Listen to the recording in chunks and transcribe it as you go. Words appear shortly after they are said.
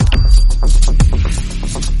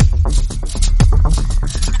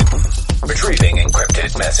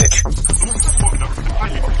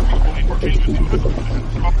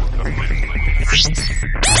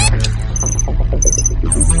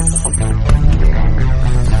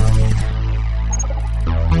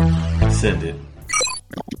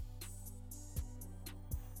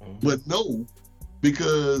But no,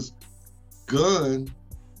 because gun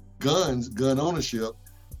ownership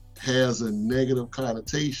has a negative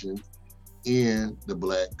connotation in the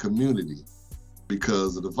Black community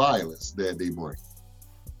because of the violence that they bring.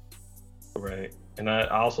 Right. And I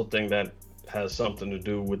also think that has something to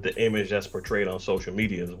do with the image that's portrayed on social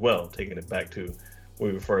media as well, taking it back to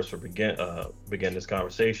when we first began this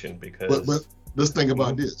conversation. Because but let's think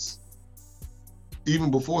about this.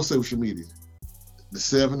 Even before social media, the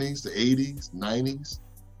 70s, the 80s, 90s,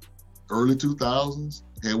 early 2000s,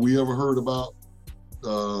 had we ever heard about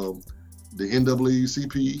the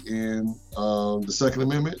NAACP and the Second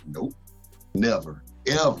Amendment? Nope, never,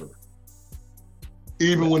 ever.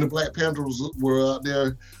 Even when the Black Panthers were out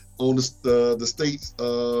there on the state's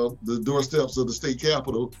the doorsteps of the state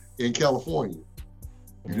capitol in California,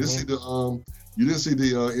 you didn't see the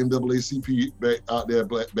NAACP back out there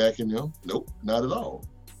backing them. Nope, not at all.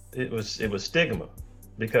 It was stigma,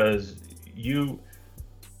 because you,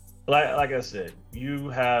 like I said, you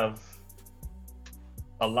have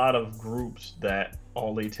a lot of groups that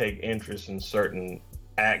only take interest in certain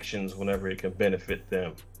actions whenever it can benefit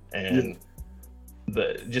them, and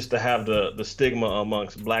just to have the stigma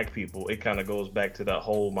amongst Black people, it kind of goes back to that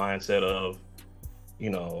whole mindset of,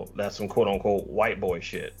 that's some quote unquote white boy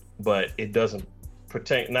shit, but it doesn't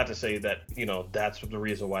pertain, not to say that, that's the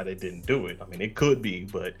reason why they didn't do it. I mean, it could be,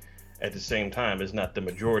 but at the same time, it's not the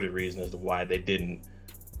majority reason as to why they didn't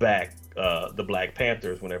back the Black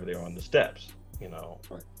Panthers whenever they're on the steps.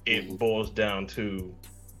 Right. It boils down to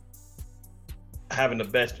having the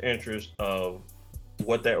best interest of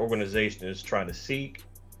what that organization is trying to seek,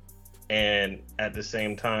 and at the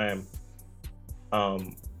same time,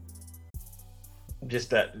 just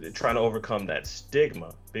that trying to overcome that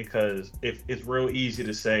stigma, because if it's real easy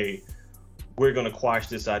to say we're going to quash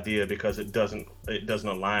this idea because it doesn't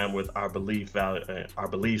align with our beliefs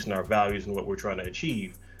and our values and what we're trying to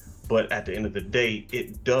achieve, but at the end of the day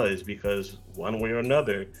it does, because one way or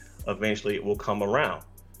another eventually it will come around.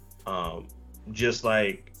 Just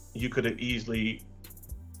like you could have easily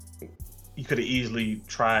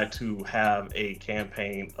tried to have a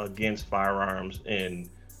campaign against firearms in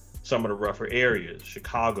some of the rougher areas,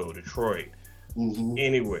 Chicago, Detroit,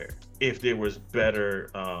 anywhere, if there was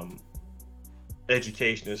better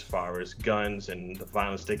education as far as guns and the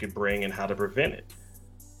violence they could bring and how to prevent it.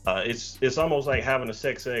 It's almost like having a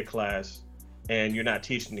sex ed class and you're not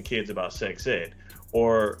teaching the kids about sex ed,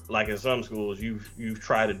 or like in some schools you've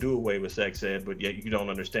tried to do away with sex ed, but yet you don't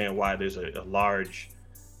understand why there's a large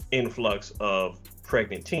influx of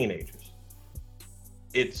pregnant teenagers.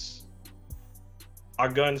 Are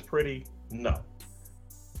guns pretty? No.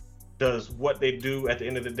 Does what they do at the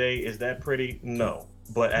end of the day, is that pretty? No.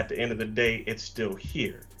 But at the end of the day, it's still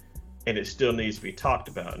here, and it still needs to be talked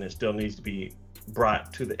about, and it still needs to be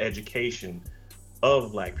brought to the education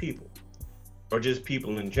of Black people, or just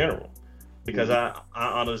people in general. Because I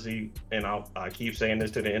honestly, and I keep saying this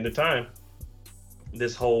to the end of time,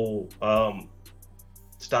 this whole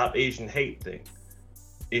Stop Asian Hate thing,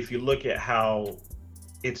 if you look at how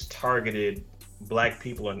it's targeted Black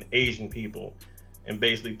people and Asian people and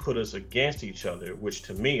basically put us against each other, which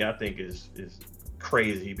to me I think is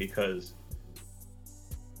crazy, because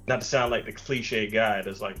not to sound like the cliche guy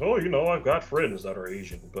that's like, oh, I've got friends that are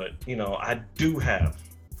Asian, but I do have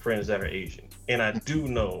friends that are Asian, and I do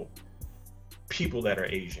know people that are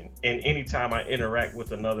Asian, and anytime I interact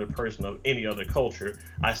with another person of any other culture,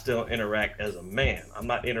 I still interact as a man. I'm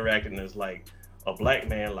not interacting as like a Black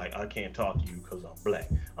man, like I can't talk to you because I'm Black.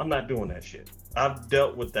 I'm not doing that shit. I've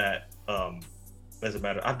dealt with that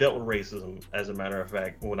I've dealt with racism, as a matter of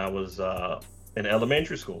fact, when I was in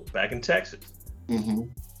elementary school back in Texas.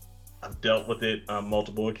 I've dealt with it on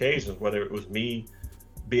multiple occasions, whether it was me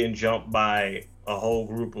being jumped by a whole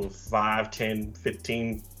group of 5, 10,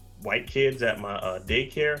 15 white kids at my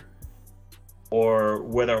daycare, or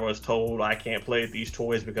whether I was told I can't play with these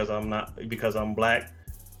toys because I'm Black,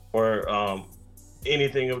 or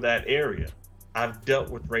anything of that area. I've dealt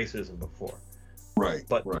with racism before. Right.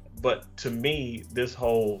 But to me, this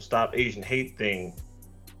whole Stop Asian Hate thing,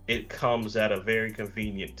 it comes at a very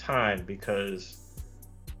convenient time, because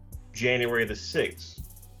January the 6th,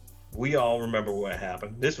 we all remember what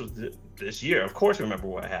happened. This was this year. Of course we remember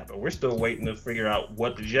what happened. We're still waiting to figure out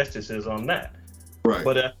what the justice is on that. Right.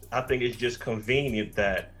 But I think it's just convenient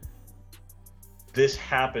that this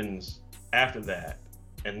happens after that,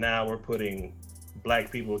 and now we're putting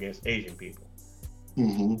Black people against Asian people.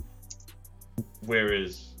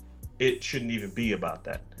 Whereas it shouldn't even be about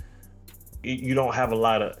that. You don't have a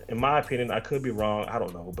lot of, in my opinion, I could be wrong, I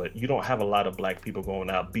don't know, but you don't have a lot of Black people going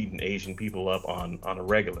out beating Asian people up on a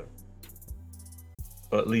regular.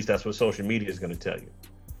 Or at least that's what social media is going to tell you.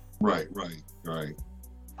 Right.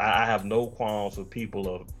 I have no qualms with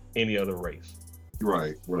people of any other race.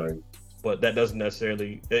 Right. But that doesn't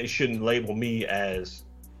necessarily, it shouldn't label me as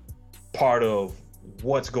part of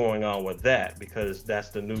what's going on with that, because that's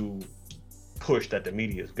the new push that the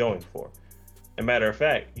media is going for. As a matter of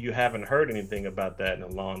fact, you haven't heard anything about that in a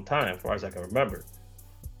long time, as far as I can remember.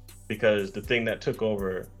 Because the thing that took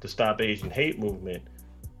over the Stop Asian Hate movement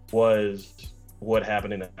was what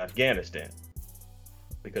happened in Afghanistan.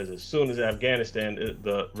 Because as soon as Afghanistan,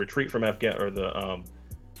 the retreat from the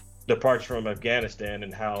departure from Afghanistan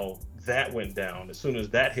and how that went down, as soon as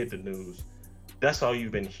that hit the news, that's all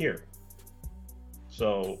you've been hearing.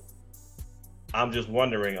 So I'm just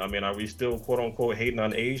wondering, I mean, are we still quote unquote hating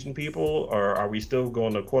on Asian people, or are we still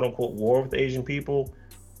going to quote unquote war with Asian people?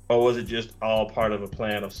 Or was it just all part of a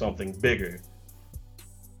plan of something bigger?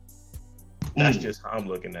 That's just how I'm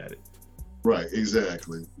looking at it. Right,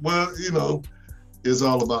 exactly. Well, it's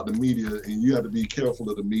all about the media, and you have to be careful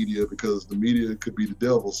of the media, because the media could be the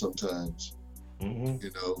devil sometimes. I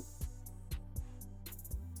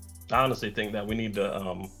honestly think that we need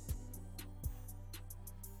to,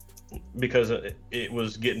 because it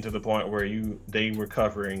was getting to the point where they were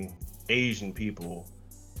covering Asian people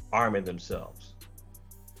arming themselves.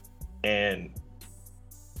 And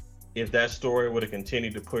if that story would have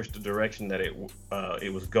continued to push the direction that it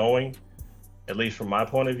was going, at least from my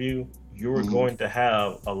point of view, you were going to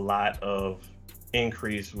have a lot of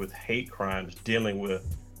increase with hate crimes dealing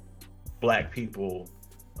with Black people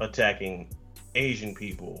attacking Asian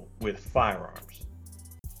people with firearms,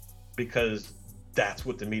 because that's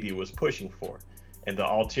what the media was pushing for. And the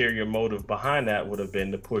ulterior motive behind that would have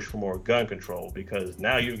been to push for more gun control, because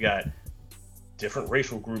now you've got different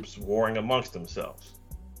racial groups warring amongst themselves,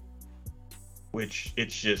 which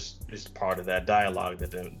it's part of that dialogue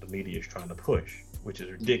that the media is trying to push, which is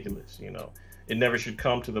ridiculous. It never should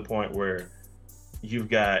come to the point where you've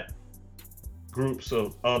got groups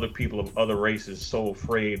of other people of other races so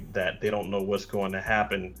afraid that they don't know what's going to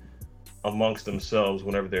happen amongst themselves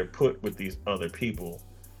whenever they're put with these other people,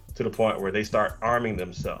 to the point where they start arming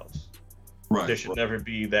themselves. Right. There should never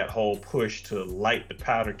be that whole push to light the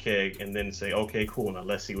powder keg and then say, okay, cool, now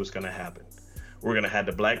let's see what's going to happen. We're going to have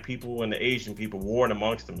the Black people and the Asian people warring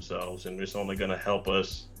amongst themselves, and it's only going to help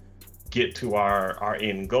us get to our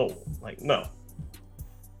end goal. Like, no.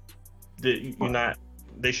 They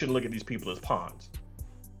shouldn't look at these people as pawns.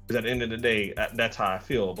 Because at the end of the day, that's how I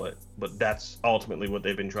feel, but that's ultimately what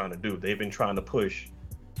they've been trying to do. They've been trying to push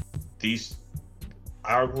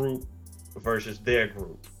our group versus their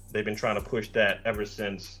group. They've been trying to push that ever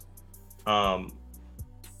since,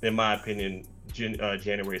 in my opinion,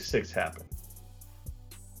 January 6th happened.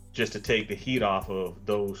 Just to take the heat off of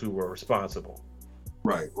those who were responsible.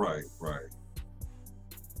 Right. I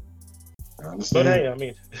But understand. hey, I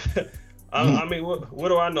mean, I mean, what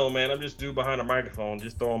do I know, man? I'm just dude behind a microphone,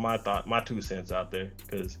 just throwing my 2 cents out there.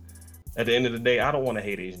 Because at the end of the day, I don't want to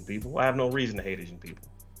hate Asian people. I have no reason to hate Asian people.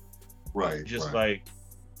 Right. Just like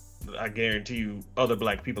I guarantee you, other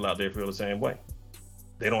Black people out there feel the same way.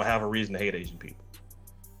 They don't have a reason to hate Asian people.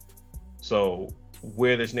 So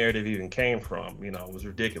where this narrative even came from, was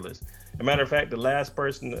ridiculous. As a matter of fact, the last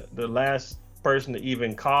person to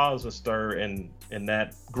even cause a stir in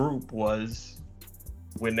that group was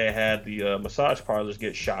when they had the massage parlors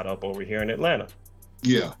get shot up over here in Atlanta.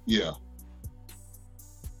 Yeah.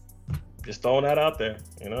 Just throwing that out there,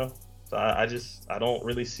 So I don't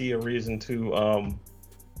really see a reason to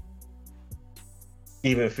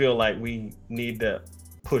even feel like we need to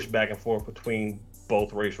push back and forth between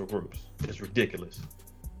both racial groups. It's ridiculous.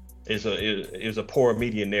 It was a poor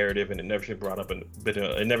media narrative, and it never should have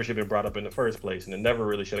been brought up in the first place, and it never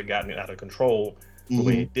really should have gotten out of control the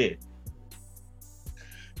way it did.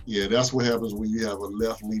 Yeah, that's what happens when you have a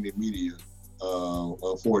left-leaning media,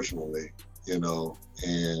 unfortunately,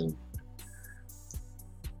 and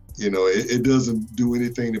it doesn't do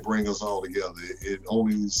anything to bring us all together. It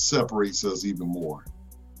only separates us even more.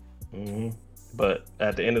 But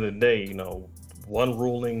at the end of the day, one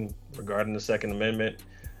ruling regarding the Second Amendment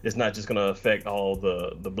is not just going to affect all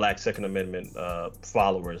the Black Second Amendment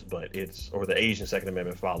followers, or the Asian Second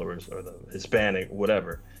Amendment followers, or the Hispanic,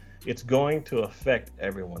 whatever. It's going to affect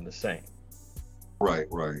everyone the same. Right.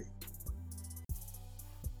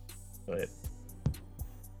 But,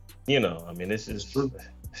 I mean, this is,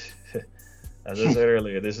 as I said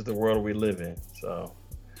earlier, this is the world we live in. So,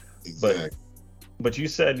 exactly. But you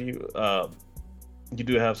said you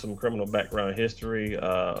do have some criminal background history.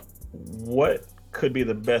 What could be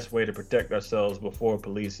the best way to protect ourselves before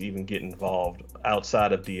police even get involved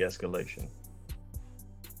outside of de-escalation?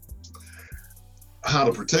 How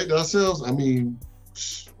to protect ourselves? I mean,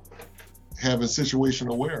 having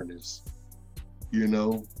situational awareness. You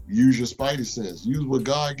know, use your spidey sense. Use what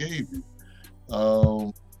God gave you.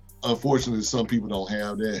 Unfortunately, some people don't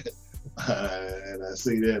have that, and I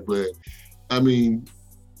say that, but I mean,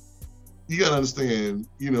 you gotta understand.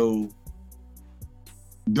 You know,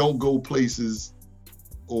 don't go places,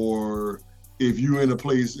 or if you're in a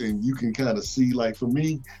place and you can kind of see, like for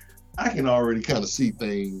me, I can already kind of see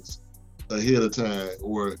things ahead of time,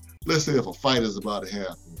 or let's say if a fight is about to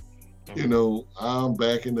happen, you know, I'm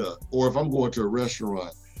backing up. Or if I'm going to a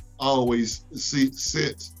restaurant, I always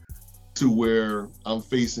sit to where I'm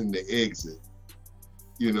facing the exit,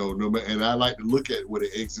 you know, and I like to look at where the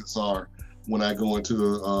exits are when I go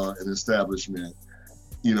into an establishment,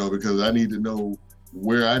 you know, because I need to know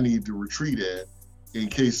where I need to retreat at in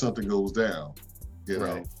case something goes down, you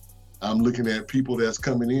know. Right. I'm looking at people that's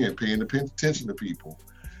coming in, paying attention to people,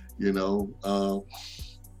 you know.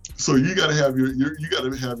 So you got to have your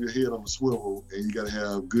head on the swivel, and you got to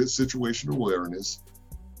have good situational awareness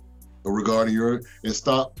regarding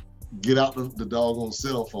get out the doggone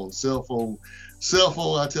cell phone. Cell phone,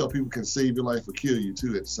 I tell people, can save your life or kill you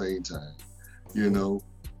too at the same time. You know,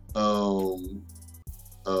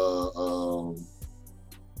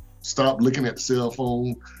 stop looking at the cell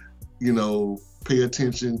phone. You know, pay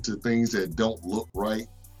attention to things that don't look right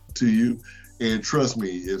to you. And trust me,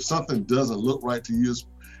 if something doesn't look right to you,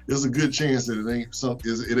 there's a good chance that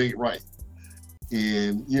it ain't right.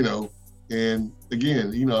 And, you know, and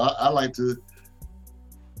again, you know, I like to,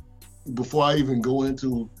 before I even go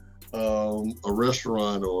into a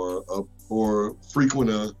restaurant or frequent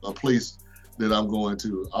a place that I'm going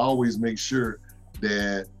to, I always make sure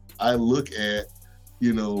that I look at,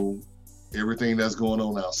 you know, everything that's going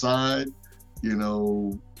on outside. You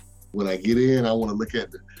know, when I get in, I want to look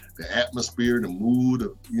at the atmosphere, the mood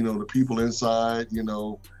of, you know, the people inside. You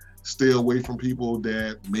know, stay away from people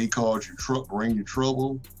that may cause you bring you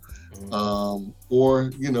trouble,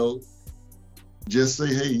 or, you know, just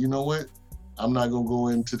say, hey, you know what? I'm not gonna go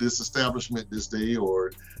into this establishment this day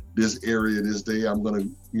or this area this day. I'm gonna,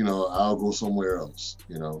 you know, I'll go somewhere else.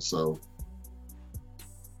 You know, so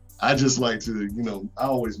I just like to, you know, I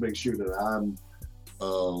always make sure that I'm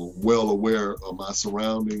well aware of my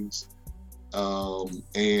surroundings,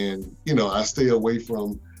 and, you know, I stay away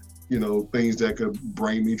from, you know, things that could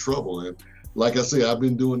bring me trouble. And like I say, I'm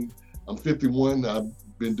 51. I've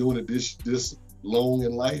been doing it this long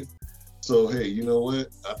in life. So, hey, you know what?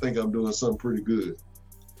 I think I'm doing something pretty good.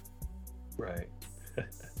 Right.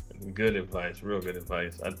 Good advice. Real good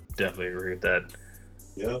advice. I definitely agree with that.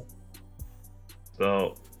 Yeah.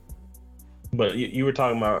 So, but you were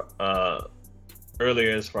talking about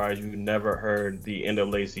earlier, as far as you never heard the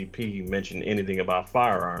NAACP mention anything about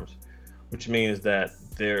firearms, which means that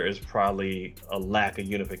there is probably a lack of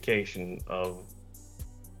unification of,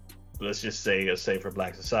 let's just say, a safer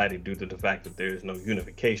Black society due to the fact that there is no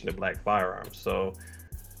unification of Black firearms. So,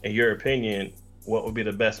 in your opinion, what would be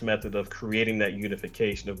the best method of creating that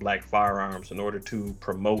unification of Black firearms in order to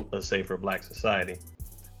promote a safer Black society?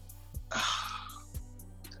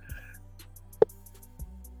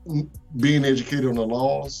 Being educated on the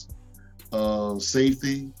laws,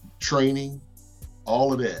 safety, training,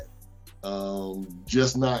 all of that.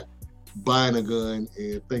 Just not buying a gun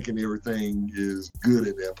and thinking everything is good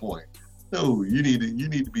at that point. No, you need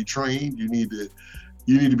to be trained. You need to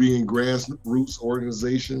be in grassroots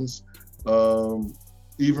organizations.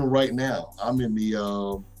 Even right now, I'm in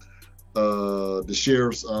the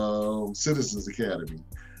Sheriff's Citizens Academy.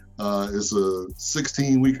 It's a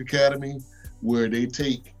 16-week academy where they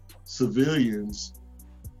take civilians,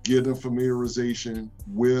 give them familiarization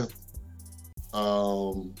with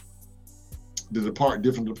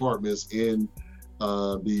different departments in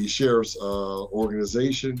the sheriff's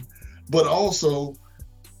organization, but also,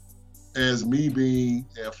 as me being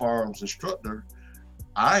a firearms instructor,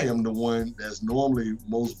 I am the one that's normally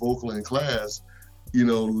most vocal in class, you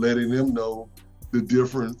know, letting them know the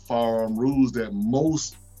different firearm rules that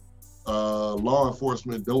most law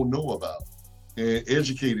enforcement don't know about, and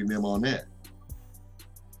educating them on that.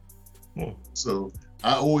 So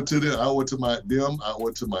I owe it to them. I owe it to I owe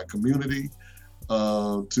it to my community,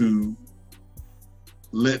 to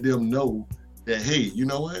let them know that, hey, you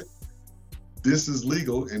know what? This is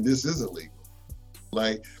legal and this isn't legal.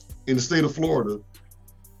 Like in the state of Florida,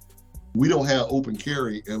 we don't have open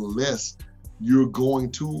carry unless you're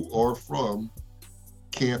going to or from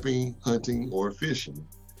camping, hunting, or fishing.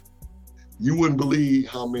 You wouldn't believe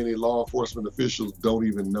how many law enforcement officials don't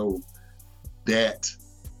even know that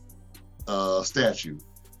statute.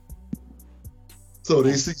 So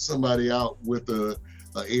they see somebody out with a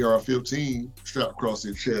an AR-15 strapped across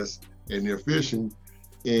their chest and they're fishing,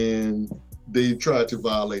 and they try to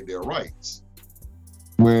violate their rights.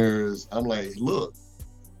 Whereas I'm like, look,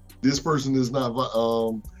 this person is not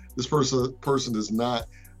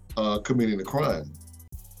committing a crime.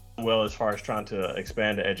 Well, as far as trying to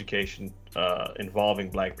expand the education involving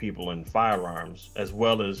Black people in firearms, as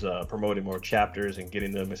well as promoting more chapters and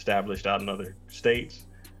getting them established out in other states.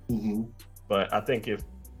 Mm-hmm. But I think if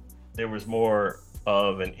there was more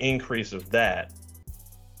of an increase of that,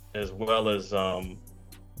 as well as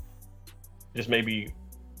just maybe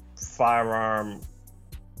firearm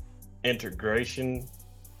integration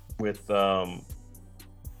with,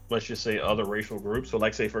 let's just say, other racial groups. So,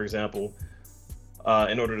 like, say, for example,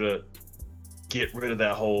 in order to get rid of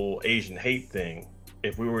that whole Asian hate thing,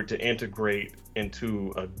 if we were to integrate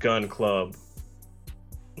into a gun club,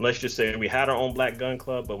 let's just say we had our own Black gun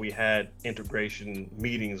club, but we had integration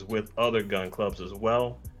meetings with other gun clubs as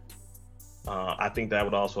well, I think that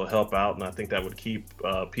would also help out, and I think that would keep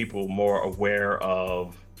people more aware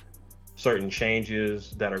of certain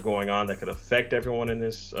changes that are going on that could affect everyone in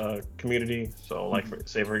this community. So, like,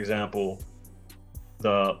 for example,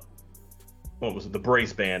 the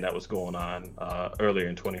brace ban that was going on earlier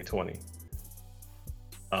in 2020.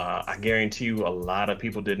 I guarantee you a lot of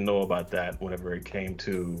people didn't know about that whenever it came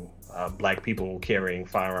to Black people carrying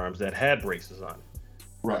firearms that had braces on it.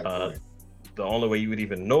 Right. The only way you would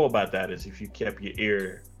even know about that is if you kept your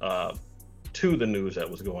ear to the news that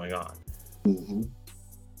was going on.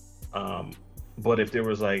 Mm-hmm. But if there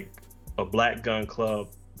was like a Black gun club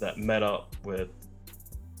that met up with,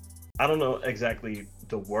 I don't know exactly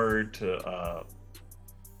the word to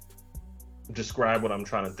describe what I'm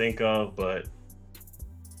trying to think of, but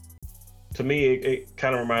to me, it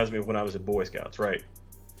kind of reminds me of when I was at Boy Scouts, right?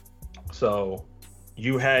 So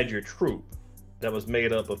you had your troop that was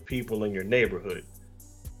made up of people in your neighborhood,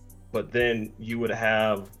 but then you would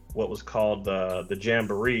have what was called the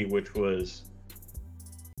Jamboree, which was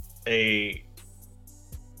a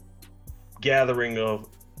gathering of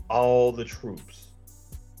all the troops,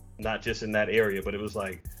 not just in that area, but it was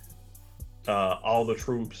like all the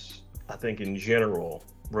troops, I think, in general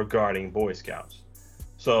regarding Boy Scouts.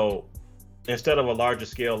 So instead of a larger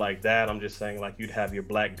scale like that, I'm just saying, like, you'd have your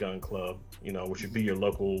Black gun club, which would be your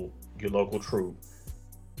local troop,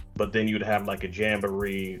 but then you'd have like a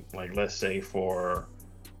jamboree, like, let's say, for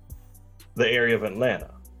the area of Atlanta.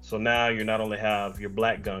 So now you not only have your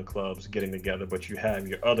Black gun clubs getting together, but you have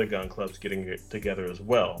your other gun clubs getting together as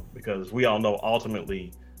well, because we all know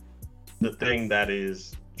ultimately the thing that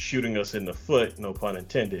is shooting us in the foot, no pun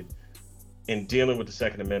intended, in dealing with the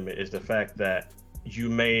Second Amendment is the fact that you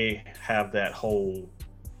may have that whole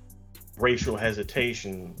racial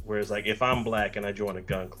hesitation, whereas, like, if I'm Black and I join a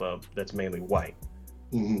gun club that's mainly white,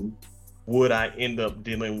 mm-hmm. would I end up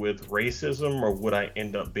dealing with racism, or would I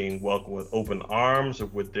end up being welcomed with open arms, or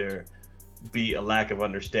would there be a lack of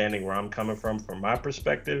understanding where I'm coming from my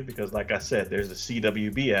perspective? Because, like I said, there's a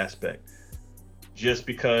CWB aspect. Just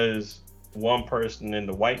because one person in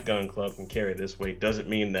the white gun club can carry this way doesn't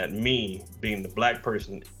mean that me, being the Black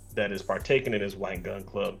person that is partaking in this white gun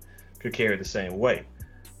club, could carry the same way.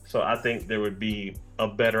 So I think there would be a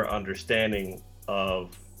better understanding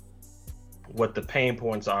of what the pain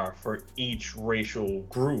points are for each racial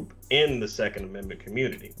group in the Second Amendment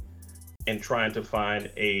community, and trying to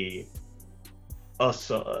find if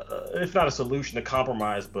not a solution, a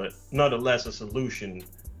compromise, but nonetheless a solution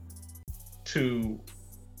to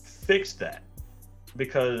fix that.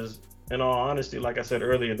 Because in all honesty, like I said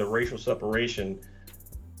earlier, the racial separation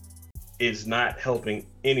is not helping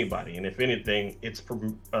anybody, and if anything, it's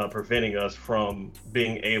preventing us from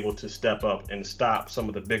being able to step up and stop some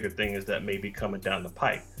of the bigger things that may be coming down the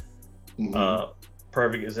pipe. Mm-hmm.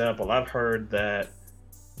 Perfect example, I've heard that,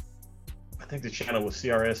 I think the channel was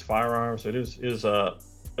CRS Firearms, so it is a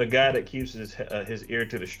guy that keeps his ear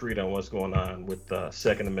to the street on what's going on with the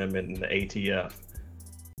Second Amendment and the ATF.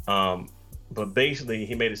 But basically,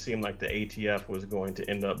 he made it seem like the ATF was going to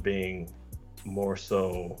end up being more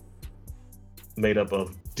so made up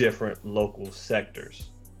of different local sectors.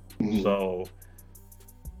 Mm-hmm. So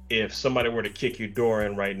if somebody were to kick your door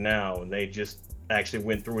in right now and they just actually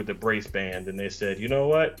went through with the brace band and they said, you know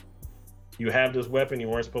what, you have this weapon, you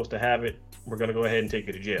weren't supposed to have it, we're going to go ahead and take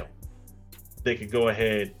you to jail. They could go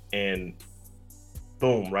ahead and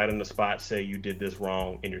boom, right on the spot, say you did this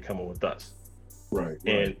wrong and you're coming with us. Right.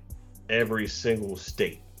 In every single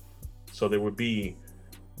state. So there would be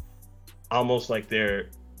almost like they're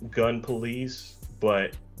gun police,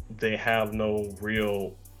 but they have no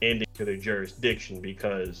real ending to their jurisdiction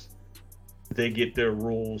because they get their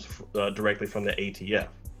rules directly from the ATF.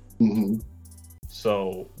 Mm-hmm.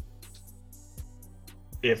 So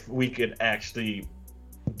if we could actually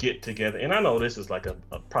get together, and I know this is like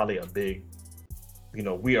probably a big,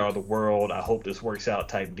 we are the world, I hope this works out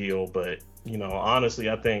type deal, but honestly,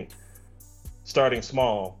 I think starting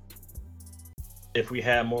small, if we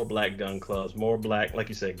had more black gun clubs, more black, like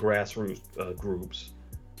you said, grassroots groups,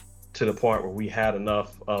 to the point where we had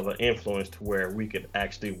enough of an influence to where we could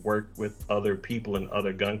actually work with other people in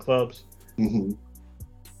other gun clubs, Mm-hmm.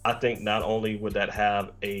 I think not only would that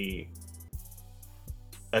have a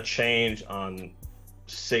change on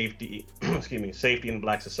safety, safety in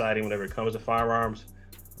Black society whenever it comes to firearms,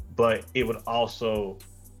 but it would also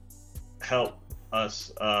help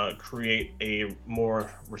us create a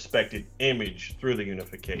more respected image through the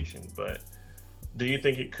unification. But do you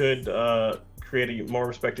think it could create a more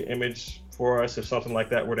respected image for us if something like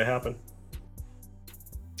that were to happen?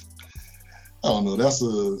 I don't know. That's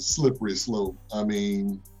a slippery slope. I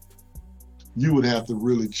mean, you would have to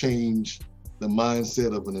really change the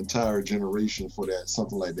mindset of an entire generation for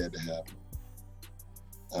something like that to happen.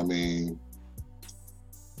 I mean,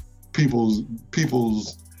 people's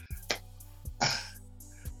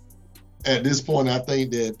at this point, I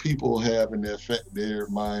think that people have in their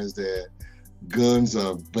minds that guns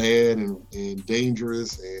are bad and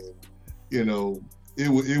dangerous, and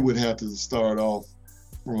it would have to start off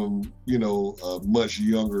from a much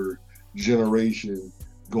younger generation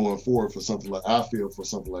going forward for something like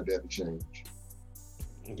that to change.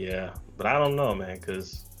 Yeah, but I don't know, man,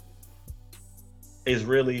 because it's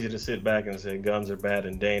real easy to sit back and say guns are bad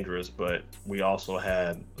and dangerous, but we also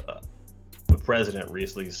had the president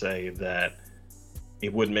recently say that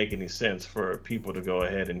it wouldn't make any sense for people to go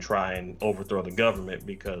ahead and try and overthrow the government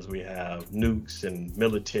because we have nukes and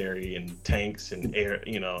military and tanks and air,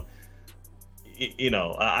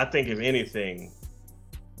 I think if anything,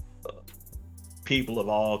 people of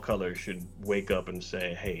all colors should wake up and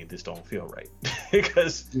say, hey, this don't feel right.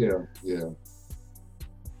 Because to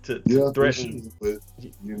threaten, but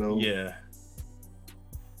yeah,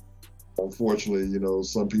 unfortunately,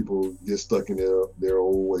 some people get stuck in their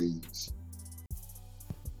old ways.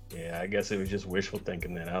 Yeah, I guess it was just wishful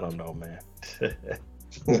thinking then. I don't know, man.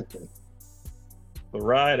 But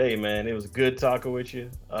Ryan, hey man, it was good talking with you.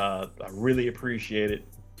 I really appreciate it.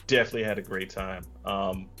 Definitely had a great time.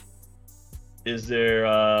 Is there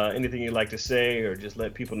anything you'd like to say, or just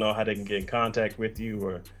let people know how they can get in contact with you,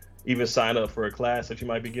 or even sign up for a class that you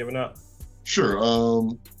might be giving out? Sure.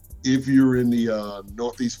 If you're in the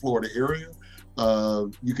Northeast Florida area,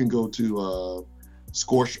 you can go to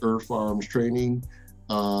Scorched Earth Firearms Training.com.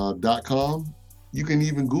 You can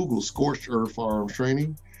even Google Scorched Earth Firearms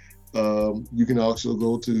Training. You can also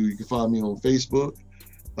you can find me on Facebook,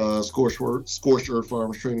 Scorched Earth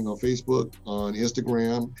Firearms Training on Facebook, on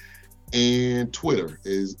Instagram, and Twitter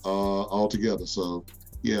is all together. So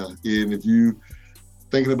yeah, and if you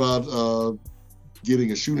thinking about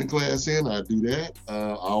getting a shooting class in, I do that.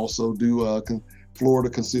 I also do Florida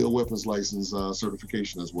Concealed Weapons License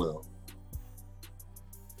certification as well.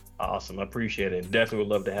 Awesome, I appreciate it. Definitely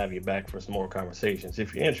would love to have you back for some more conversations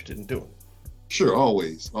if you're interested in doing it. Sure,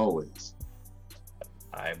 always. All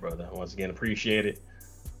right, brother. Once again, appreciate it.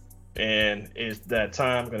 And it's that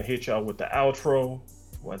time. I'm going to hit y'all with the outro.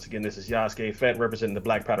 Once again, this is Yasuke Fett representing the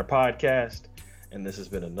Black Powder Podcast. And this has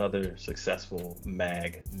been another successful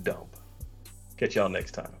mag dump. Catch y'all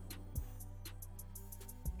next time.